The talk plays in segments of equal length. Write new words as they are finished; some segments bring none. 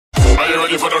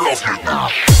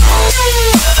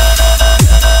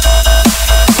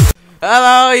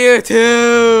Hello,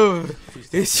 YouTube!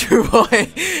 It's your boy,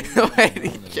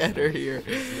 Cheddar here,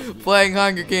 playing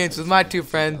Hunger Games with my two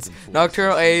friends,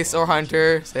 Nocturnal Ace or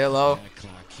Hunter. Say hello.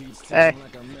 Hey.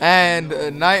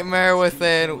 And Nightmare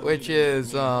Within, which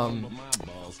is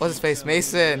what's his face,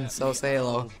 Mason. So say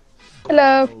hello.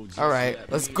 Hello. All right,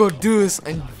 let's go do this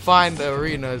and find the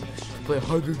arena to play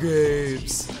Hunger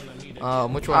Games.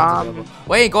 Which one?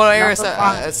 Wait, go to area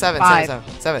seven.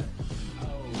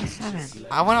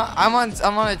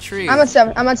 I'm on a tree. I'm on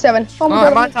 7. I'm on 7. Oh my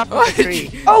I'm god. on top of the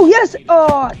tree. Oh yes.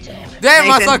 Oh damn it. Damn,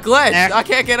 I Nathan, saw glitch. there. I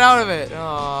can't get out of it.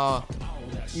 Oh.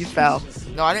 You fell.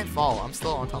 No, I didn't fall. I'm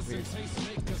still on top of you.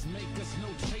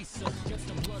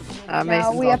 Now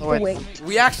Mason's we on have the to way. wait.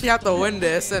 We actually have to win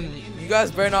this, and you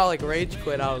guys better not like rage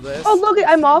quit out of this. Oh look,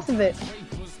 I'm off of it.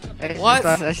 What?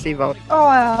 SC vote. Oh,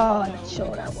 I'm not sure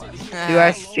what that was.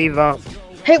 Do SC vote.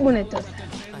 Hate when it does that.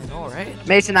 I know, right?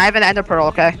 Mason, I have an ender pearl,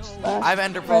 okay? I have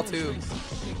Ender Pearl too.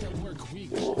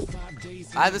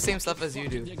 I have the same stuff as you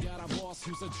do. Do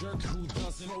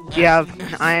you have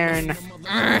an iron?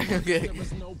 Okay.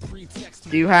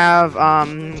 Do you have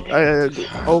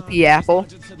OP apple?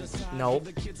 No.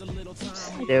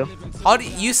 I do. How do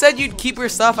you said you'd keep your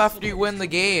stuff after you win the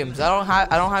games? I don't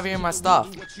have any of my stuff.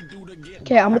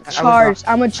 Okay, I'm gonna charge.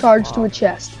 I'm gonna charge to a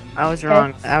chest. I was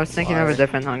wrong. I was thinking of a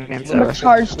different Hunger Games I'm gonna server.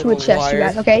 charge to a chest, you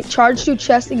guys. Okay, charge to a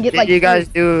chest and get Did like. you guys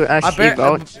do I SC bet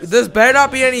vote? there's better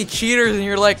not be any cheaters in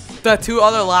your like the two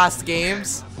other last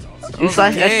games. Do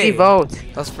slash gay. SC vote.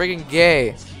 That's freaking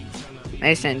gay.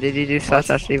 Mason, did you do slash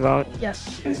SC vote?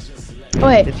 Yes.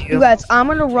 Okay, Did you? you guys. I'm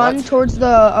gonna run What? towards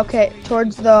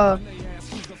the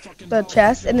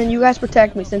chest, and then you guys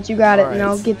protect me since you got it, and I'll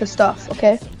Alright. get the stuff.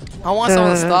 Okay. I want some of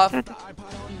the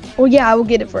stuff. Well, yeah, I will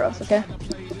get it for us. Okay.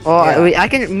 Well, Yeah. I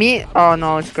can meet. Oh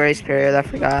no, it's grace period. I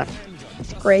forgot.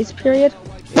 Grace period.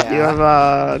 You have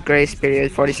a grace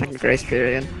period, 40-second grace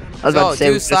period. I was about So to say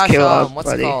do just slash kill up, what's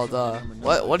it buddy. called?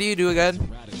 What do you do again?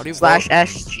 What do you Slash vote?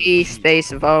 SG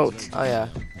space vote. Oh yeah.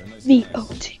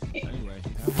 VOT.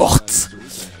 Vote.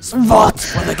 Vote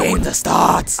for the game to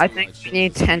start. I think we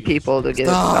need 10 people to get it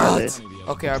started.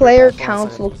 Okay. I'll be Player back. Hold on a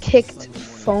council kicked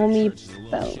foamy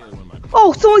bell.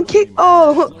 Oh, someone kicked.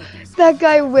 Oh, that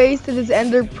guy wasted his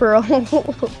ender pearl.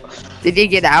 Did he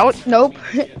get out? Nope.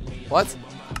 second. What?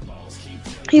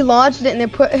 He launched it and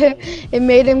it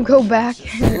made him go back.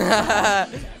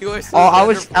 He was Oh,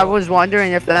 I was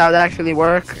wondering if that would actually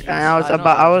work, and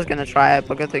I was gonna try it,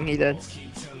 but good thing he did.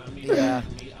 Yeah.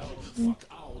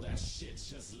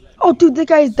 Oh, dude, that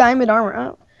guy has diamond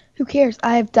armor. Who cares?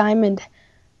 I have diamond.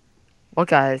 What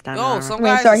guy is diamond No, armor? some I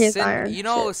mean, guys. sorry, his iron. You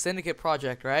know Shit. Syndicate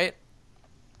Project, right?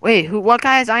 Wait, who? What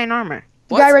guy has iron armor?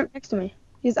 The What? guy right next to me.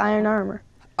 He has iron armor.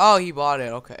 Oh, he bought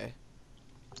it. Okay.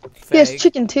 He has Fag.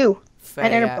 chicken too.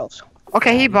 And ender Fag. pearls.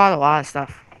 Okay, he bought a lot of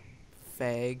stuff.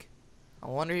 Fag. I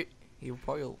wonder. He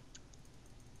probably.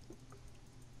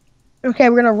 Okay,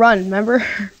 we're gonna run. Remember?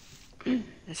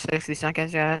 60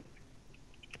 seconds yet?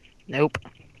 Nope.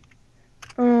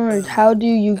 How do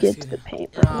you get to the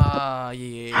paint?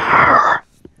 Yeah.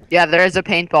 Yeah, there is a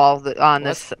paintball on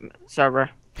this server.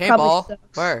 Paintball.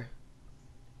 sucks. Where?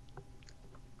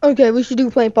 Okay, we should do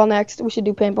paintball next.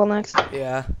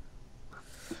 Yeah.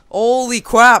 Holy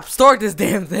crap! Start this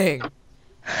damn thing.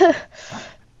 Come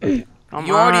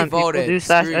You on, already people voted. do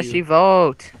slash Screw SG you.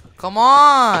 vote. Come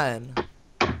on.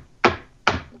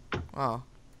 Oh,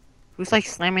 Who's like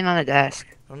slamming on the desk?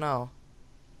 I don't know.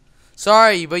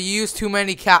 Sorry, but you used too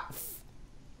many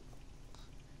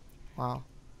Wow.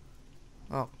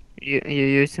 You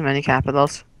use too many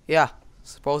capitals. Yeah,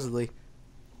 supposedly.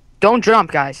 Don't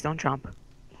jump, guys. Don't jump.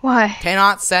 Why?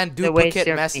 Cannot send They waste duplicate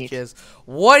your messages.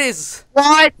 What is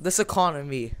What? this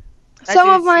economy? Some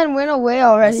of is- mine went away This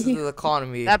already. is the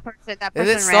economy. That person Did ran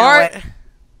it start? away.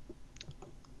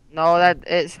 No,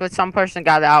 it's but some person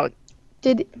got out.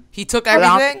 Did He took Well,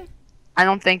 everything? I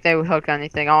don't think they would hook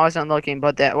anything. I wasn't looking,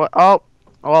 but that. Oh,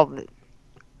 well.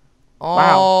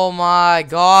 Oh my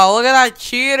god, look at that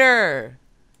cheater!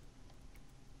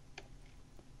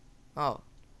 Oh.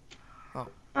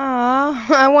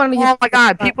 I wanted to Oh get. my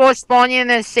God! People are spawning in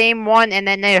the same one, and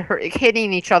then they're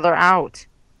hitting each other out.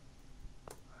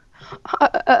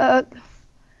 I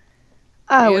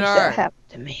wish Cheater. that happened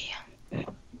to me.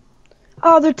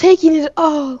 Oh, they're taking it.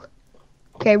 Oh.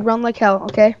 Okay, run like hell.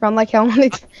 Okay, run like hell.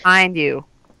 Behind you.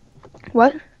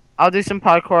 What? I'll do some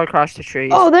parkour across the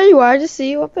trees. Oh, there you are. I just see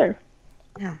you up there.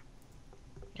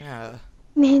 Yeah.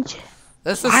 Ninja.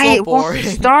 This is Why so it won't boring.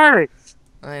 start?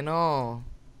 I know.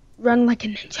 Run like a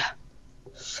ninja.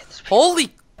 Shit,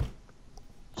 Holy!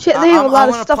 shit they have a lot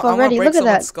of stuff already. Look at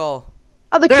that. Skull.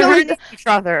 Oh, the They're killer's. hitting each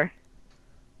other.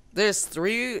 There's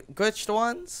 3 glitched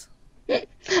ones. I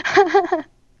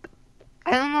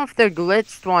don't know if they're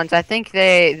glitched ones. I think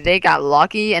they got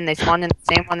lucky and they spawned in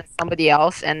the same one as somebody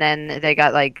else, and then they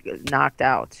got like knocked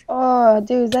out. Oh,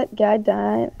 dude, is that guy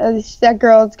dying? That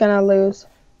girl's gonna lose.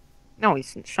 No, no,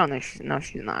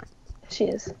 she's not. She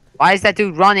is. Why is that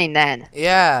dude running then?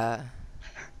 Yeah.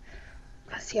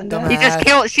 Is he gonna Dumbass. die? He just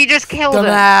killed. She just killed him.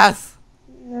 Dumbass.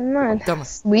 Never mind. Dumb-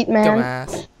 Sweet man.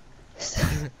 Dumbass.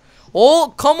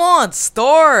 Oh, come on,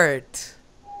 start.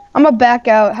 I'm gonna back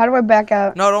out. How do I back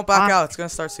out? No, don't back out. It's gonna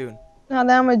start soon. No, then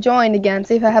I'm gonna join again.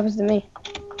 See if that happens to me.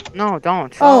 No,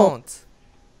 don't. Oh.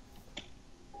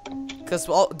 Don't. Cause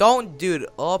don't, dude.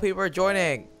 All people are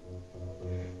joining.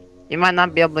 You might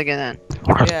not be able to get in.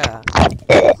 Yeah.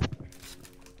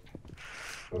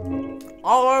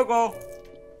 Oh, there we go.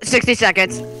 60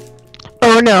 seconds.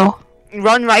 Oh no.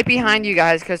 Run right behind you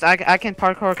guys, cause I can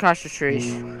parkour across the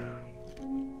trees.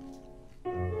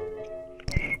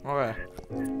 Okay.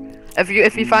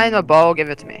 If you find a bow, give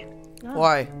it to me.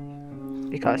 Why?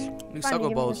 Because You Fine, suck you with give me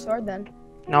the bows. sword then.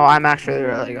 no, I'm actually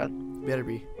really good. Better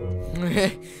be.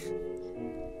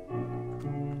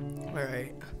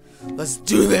 Alright. Let's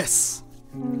do this.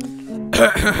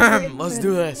 Let's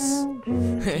do this.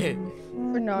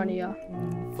 For Narnia.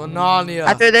 For Narnia.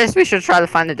 After this, we should try to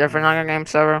find a different Hunger Games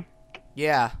server.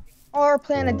 Yeah. Or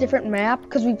play on a different map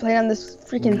because we played on this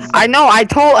freaking. I know.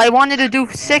 I wanted to do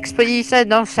 6, but he said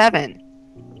no 7.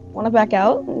 Wanna back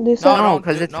out and do No, something? No,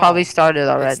 because it's no. probably started It's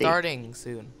already. starting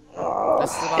soon.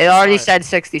 This is about It to already start. said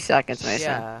 60 seconds, Mason.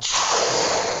 Yeah.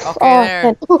 Okay, Oh, there.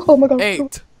 man. Oh my god.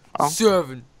 8, Oh.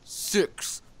 7,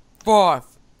 6, 5,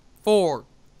 4,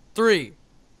 3,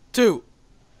 2,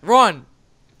 run.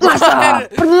 Blast off.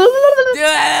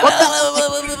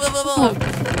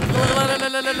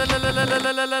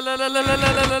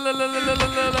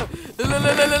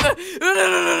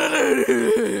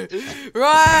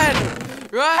 Run!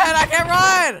 Run! I can't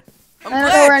run! I don't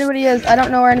know where anybody is. I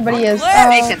don't know where anybody is.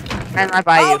 Mason, ran right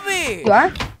by you. Help me! You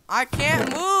are? I can't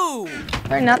move!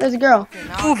 Right now, there's a girl. Okay,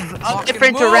 now I Move can a fucking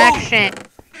different move. direction.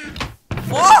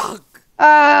 Fuck!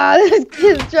 Ah, this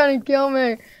kid's trying to kill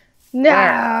me.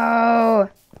 No.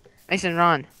 Mason,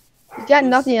 run. He's got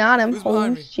nothing on him. Who's behind Holy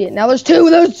me? shit. Now there's two.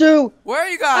 There's two. Where are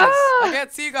you guys? Ah! I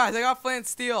can't see you guys. I got flint and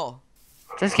steel.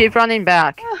 Just keep running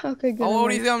back. Ah, okay, good. Oh, what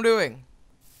do you think I'm doing?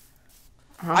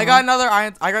 Uh-huh. I got another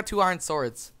iron. I got 2 iron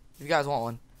swords. If you guys want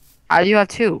one, How do you have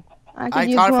 2? I could I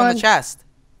use got it from one. the chest.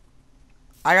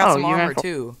 I got Oh, some you ran armor for-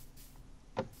 too.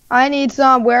 I need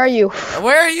some. Where are you?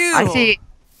 Where are you?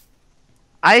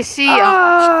 I see.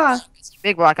 Ah!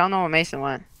 Big block. I don't know where Mason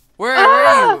went. Where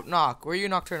are you? Knock. Where are you,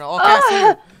 Nocturnal? Okay, I see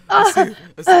you. I see you.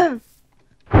 I see you.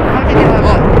 How did you have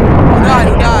Oh, who died?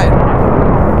 Who died?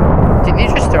 Did you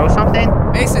just throw something?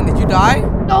 Mason, did you die?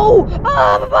 No! Oh,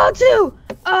 I'm about to!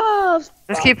 Oh,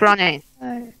 Just keep running.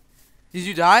 sorry. Did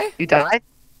you die? You died?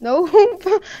 No.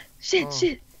 Shit, Oh.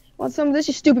 shit. Want some of this,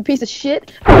 you stupid piece of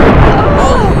shit? Oh.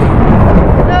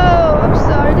 No, I'm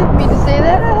sorry. I didn't mean to say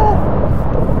that.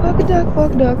 Fuck a duck,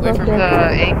 fuck a duck, Wait fuck for a me. The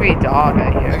duck. angry dog I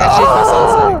I hear. gotta change my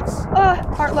sound settings.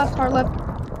 Heart left, heart left.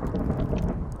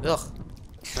 Ugh.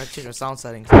 I gotta change my sound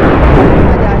settings. I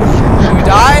died. You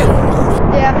died?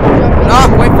 Yeah, jumping.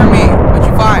 Knock, wait for me. What'd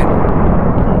you find?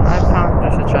 I found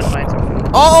just a chest plate of food.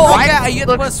 Oh, Why yeah, does you it have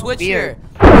to look put a switch weird?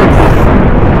 here.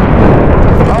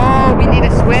 Oh, we need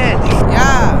a switch.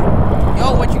 Yeah.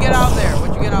 Yo, what'd you get out of there?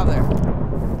 What'd you get out of there?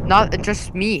 Not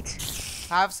just meat.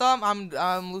 Have some?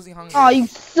 I'm losing hunger. Oh, you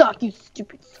suck, you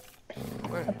stupid.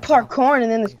 Where? I parkour and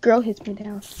then this girl hits me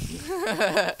down.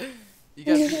 You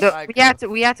get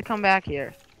We have to come back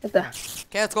here. What the?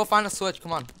 Okay, let's go find a switch.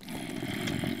 Come on.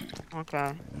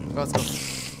 Okay. Let's go.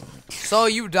 So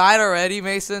you died already,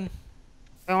 Mason?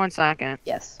 Wait 1 second.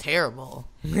 Yes. Terrible.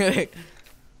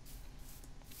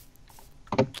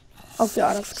 Oh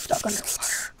god, I'm stuck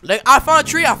underwater. Like, I found a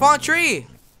tree. I found a tree.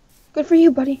 Good for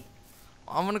you, buddy.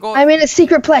 I'm gonna go. I'm in a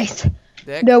secret place.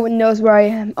 Dick, No one knows where I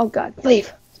am. Oh god,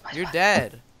 leave. you're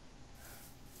dead.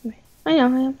 I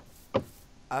know, I am.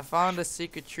 I found a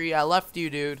secret tree. I left you,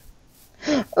 dude.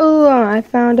 Oh, I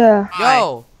found a.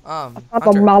 Yo, Found a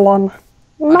Hunter. melon.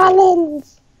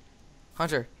 Melons.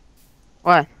 Hunter.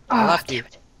 What? I Oh, left damn you.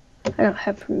 it. I don't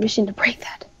have permission to break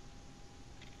that.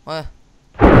 What?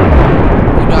 You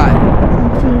died.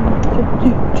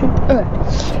 Okay.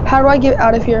 How do I get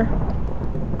out of here?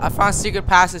 I found a secret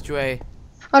passageway.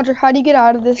 Hunter, how do you get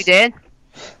out of this? You did?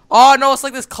 Oh no, it's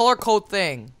like this color code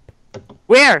thing.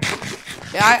 Where?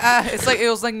 Yeah, it's like it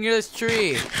was like near this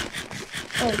tree.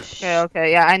 Oh,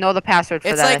 Okay. Yeah, I know the password for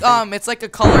It's that. like I think. it's like a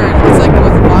color. It's like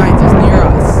with vines. It's near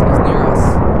us. It's near us.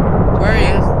 Where are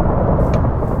you?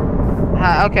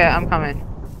 Okay, I'm coming.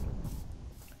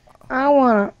 I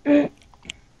wanna.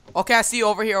 Okay, I see you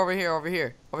over here.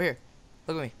 Look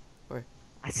at me.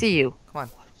 I see you. Come on.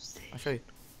 I'll show you.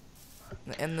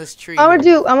 In this tree. I'm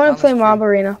here. gonna Down play this Mob tree.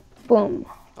 Arena. Boom.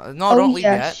 No, Oh, don't leave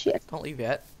yeah, yet. shit. Don't leave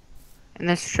yet. In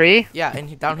this tree? Yeah,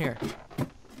 and down here.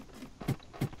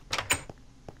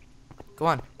 Come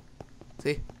on.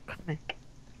 See?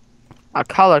 A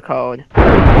color code. Do you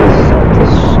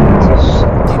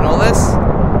know this?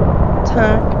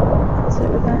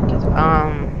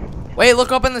 Wait,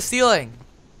 look up in the ceiling.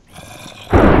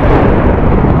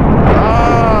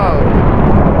 Oh.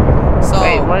 So,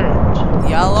 Wait, what?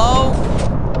 yellow,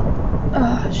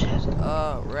 Oh shit.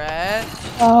 red,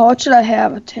 Oh, what should I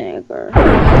have? A tanker.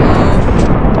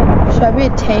 yellow, Should I be a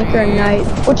tanker or knight?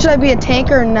 What should I be? A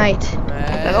tanker or knight?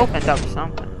 That red, opened up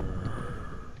something.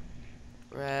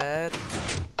 red,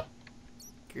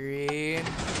 green,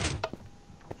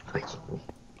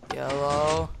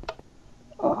 yellow,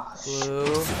 Oh,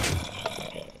 blue,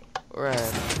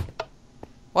 red.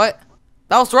 What?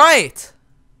 That was right!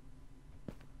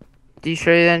 Do you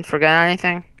sure you didn't forget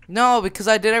anything? No, because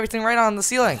I did everything right on the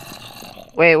ceiling.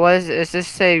 Wait, is this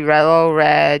say yellow,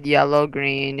 red, yellow,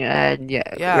 green, red,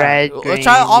 Yeah. red, Let's green,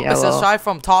 try the opposite. Let's yellow? try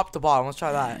from top to bottom. Let's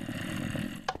try that.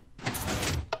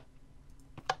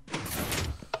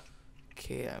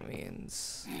 Okay, that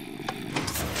means.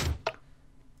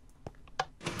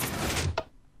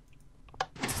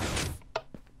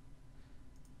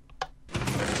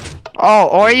 Oh,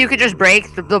 or you could just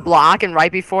break the block and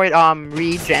right before it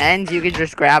regens, you could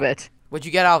just grab it. What'd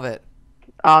you get out of it?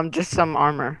 Just some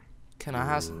armor. Can I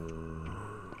have some?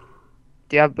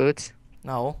 Do you have boots?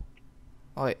 No.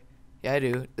 Oh wait. Yeah, I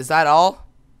do. Is that all?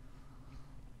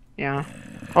 Yeah.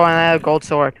 Oh, and I have a gold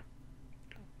sword.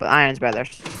 But iron's better.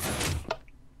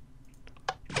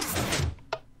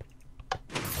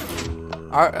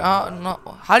 No.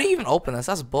 How do you even open this?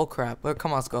 That's bullcrap. But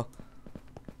come on, let's go.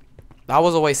 That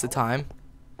was a waste of time.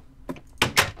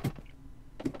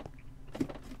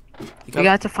 We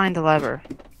got to find the lever.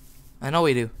 I know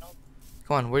we do.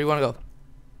 Come on, where do you want to go?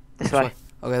 This way.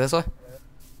 Okay, this way.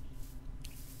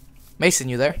 Mason,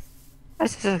 you there?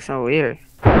 This just looks so weird.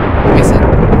 Mason.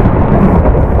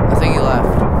 I think he left.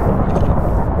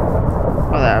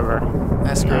 Whatever.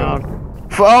 That's screw. No.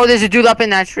 Oh, there's a dude up in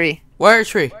that tree. Where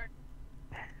tree?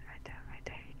 Right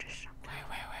there. He just jumped.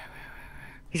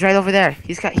 He's right over there.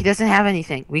 He doesn't have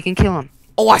anything. We can kill him.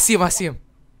 Oh, I see him.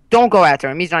 Don't go after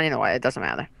him. He's running away. It doesn't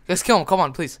matter. Let's kill him. Come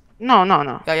on, please. No.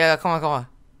 Yeah, come on.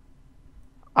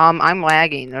 I'm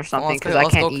lagging or Come on, something because I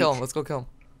can't eat. Let's go kill him.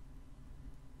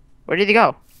 Where did he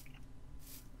go?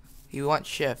 He went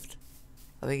shift.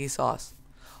 I think he saw us.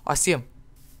 Oh, I see him.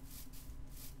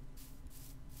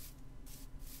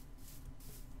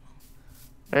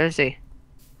 Where is he?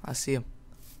 I see him.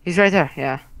 He's right there.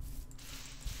 Yeah.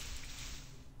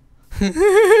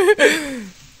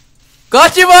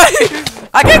 Got you, buddy!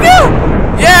 I can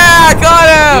go! Yeah, I got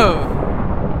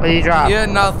him! What did you drop? You had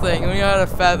nothing. We had a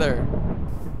feather.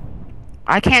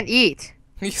 I can't eat.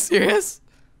 Are you serious?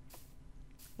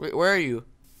 Wait, where are you?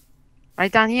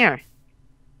 Right down here.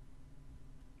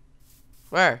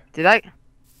 Where? Did I?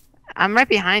 I'm right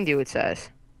behind you, it says.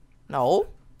 No.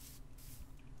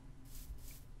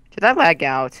 Did I lag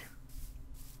out?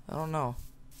 I don't know.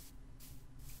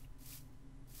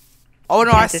 Oh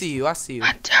no, I see you.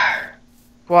 Hunter.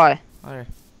 What? There.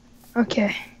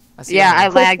 Okay. I see Yeah, I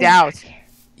you. lagged out.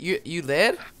 You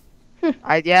did?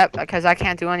 Yep, because I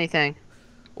can't do anything.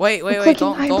 Wait, clicking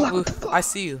don't I block move. the fuck. I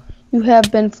see you. You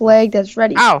have been flagged as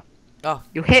ready. Ow! Oh.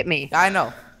 You hit me. Yeah, I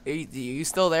know. You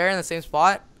still there in the same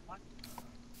spot?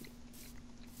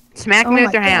 Smack Oh me my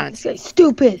with your God, hand. This guy's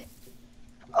stupid.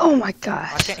 Oh my I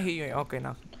gosh. can't hear you. Okay,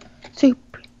 now.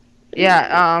 Stupid.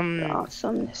 Yeah,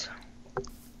 Awesomeness.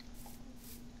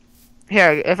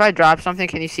 here, if I drop something,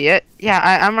 can you see it? Yeah,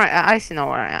 I'm right. I see know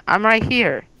where I am. I'm right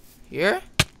here. Here?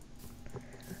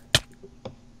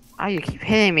 Oh, you keep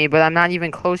hitting me, but I'm not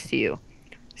even close to you.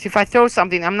 See, if I throw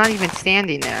something, I'm not even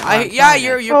standing there. Yeah,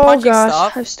 you're Oh punching gosh,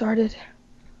 stuff. I've started.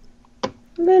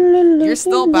 You're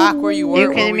still back where you Are were.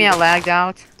 you kidding me? I lagged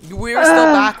out. We were still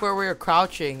back where we were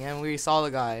crouching and we saw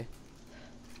the guy.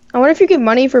 I wonder if you get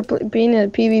money for being in a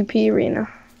PvP arena.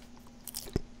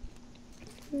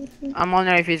 I'm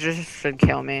wondering if you just should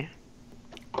kill me.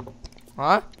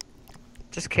 Huh?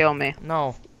 Just kill me.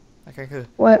 No. Okay, good.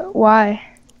 What? Why?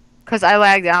 Cause I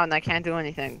lagged out and I can't do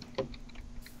anything.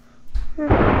 You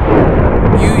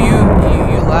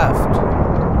left.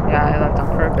 Yeah, I left on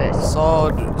purpose. So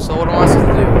what am I supposed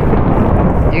to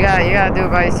do? You gotta do it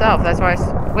by yourself. That's why.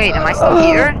 Wait, am I still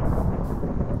here?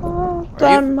 Oh,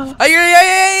 Are you?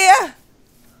 Oh, yeah.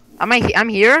 I'm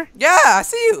here. Yeah, I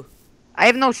see you. I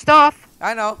have no stuff.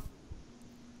 I know.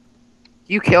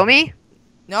 You kill me?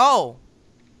 No.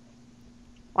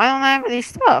 Why don't I have any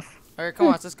stuff? Alright, come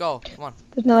on, let's go. Come on.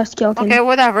 There's another skeleton. Okay,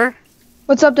 whatever.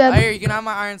 What's up, Dad? Here, you can have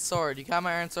my iron sword. You can have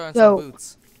my iron sword and Yo. some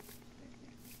boots.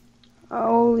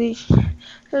 Holy sh...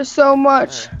 There's so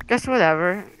much. Guess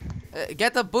whatever.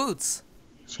 Get the boots.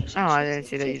 Oh, I didn't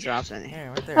see that you dropped any. Here,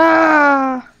 right there.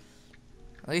 Ah!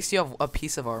 At least you have a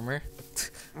piece of armor.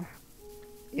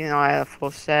 You know I have a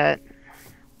full set.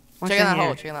 What's Check in in that here?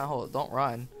 hole. Check in that hole. Don't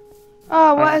run.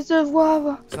 Ah, why is there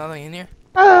lava? There's nothing in here.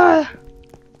 Ah!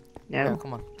 Yeah, No.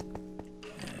 come on.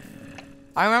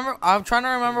 I'm trying to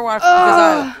remember what because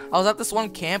I was at this one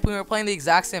camp and we were playing the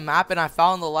exact same map and I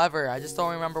found the lever. I just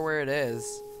don't remember where it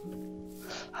is.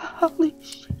 Holy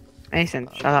sh... Mason,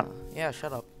 shut up. Yeah,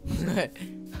 shut up.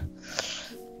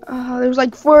 There's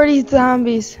like 40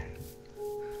 zombies.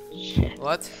 Shit.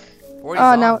 What? 40 Oh,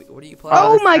 zombie. no. What are you playing?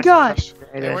 Oh my gosh!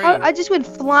 Hey, where are you? I just went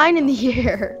flying in the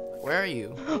air. Where are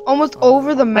you? Almost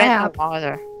over the map.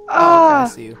 Water. Oh, okay, I Ah!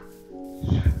 see you.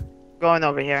 Going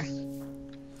over here.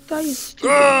 God, you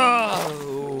stupid.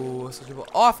 Oh,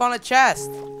 I found a chest.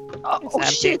 Oh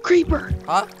empty. shit, creeper.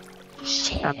 Huh?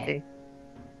 Shit. Empty.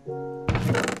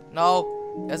 No.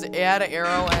 It had an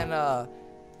arrow and a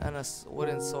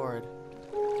wooden sword.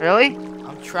 Really?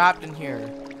 I'm trapped in here.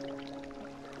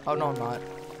 Oh no, I'm not.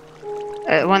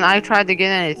 When I tried to get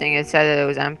anything, it said that it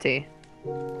was empty.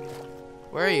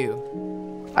 Where are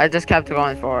you? I just kept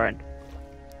going forward.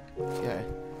 Okay.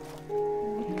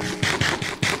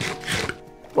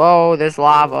 Whoa, there's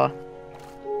lava.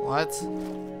 What?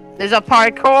 There's a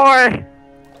parkour.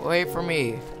 Wait for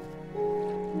me.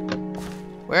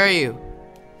 Where are you?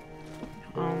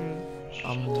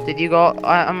 Did you go?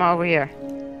 I'm over here.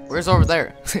 Where's over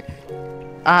there?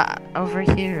 Over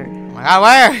here. Oh my God,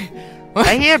 where?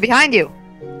 Right here, behind you.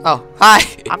 Oh, hi.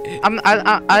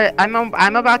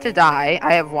 I'm about to die.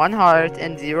 I have 1 heart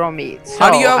and 0 meat. So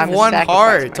How do you have I'm 1 sacrificing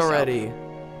heart myself. already?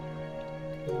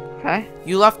 Okay.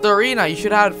 You left the arena. You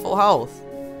should have had full health.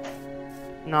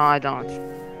 No, I don't.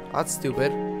 That's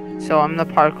stupid. So I'm the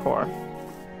parkour.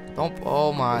 Don't.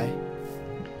 Oh my.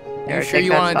 Here, You sure take you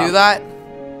that want to do stuff.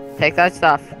 that? Take that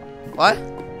stuff. What?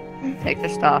 Take the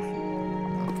stuff.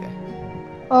 Okay.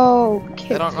 Oh,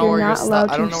 kids, I don't know you're where your not stuff. allowed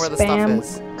I don't to know where the stuff spam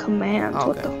is. commands. Oh,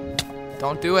 What okay. the?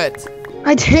 Don't do it.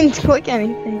 I didn't click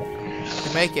anything.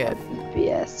 You make it.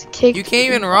 BS. Kick. You can't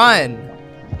even run.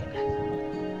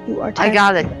 You are. I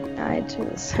got it. Tied to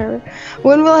the server.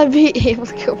 When will I be able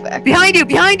to go back? Behind you!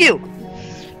 Behind you!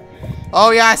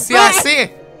 Oh yeah, I see. I see.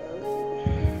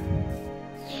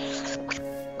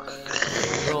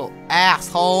 Little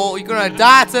asshole. You're gonna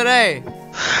die today.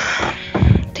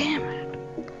 Damn it.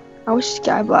 I wish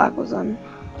Skyblock was on.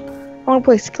 I want to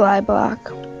play Skyblock.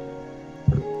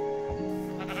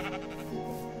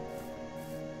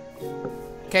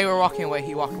 Okay, we're walking away.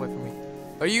 He walked away from me.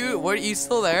 Are you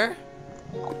still there?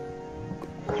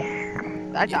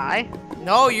 Did I die?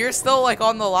 No, you're still like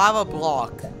on the lava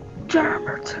block. Damn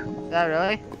it. Is that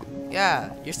really?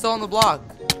 Yeah, you're still on the block.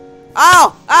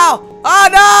 Ow! Ow!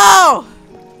 Oh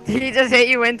Did he just hit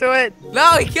you into it? no!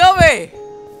 No, he killed me!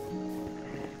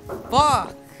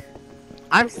 Fuck!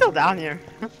 I'm still down here.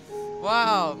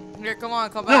 Wow. Here, come on,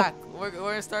 come No. back. We're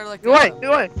gonna start like Do it!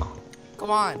 Do it!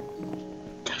 Come on.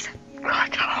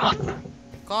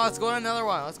 Come on, let's go to another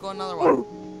one. Let's go to another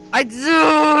one. I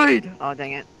died! Oh,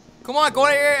 dang it. Come on, go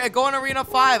in Arena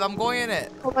 5. I'm going in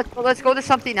it. Oh, let's go to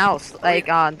something else. Like,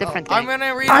 different I'm thing. in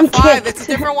Arena I'm 5. kicked. It's a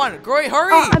different one. Hurry!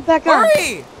 Hurry! Oh, I'm back on.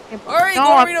 Hurry! Hurry! No, Go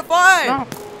to I'm- Arena 5. No.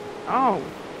 Oh.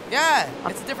 Yeah,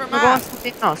 it's a different We're going map.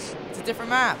 something else. It's a different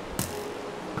map.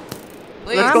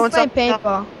 Please. Let's I'm go in playing something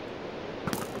paintball.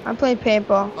 I'm playing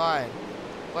paintball. Fine.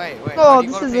 Wait. Oh, How do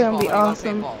you this go to is gonna paintball? be How do you go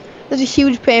awesome. paintball? There's a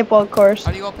huge paintball course.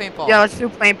 How do you go paintball? Yeah, let's do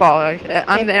paintball.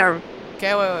 I'm there.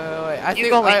 Okay, wait. I think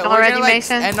going we're already, gonna like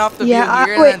Mason? end off the Yeah,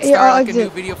 video here wait, and then here, start I'll like a new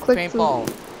exit. video for Click paintball.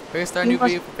 We're gonna start a new You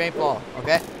must- video for paintball.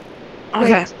 Okay.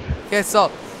 Okay. Okay. So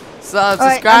I'm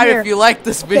subscribe here. if you like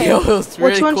this video. Okay, It's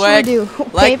really which one quick. should we do?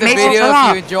 Like the Mason, video shut if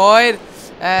up. you enjoyed,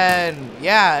 and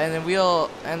yeah,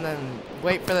 and then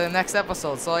wait for the next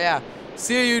episode. So yeah,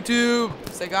 see you YouTube.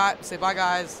 Say bye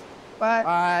guys. Bye.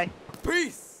 Bye.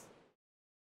 Peace.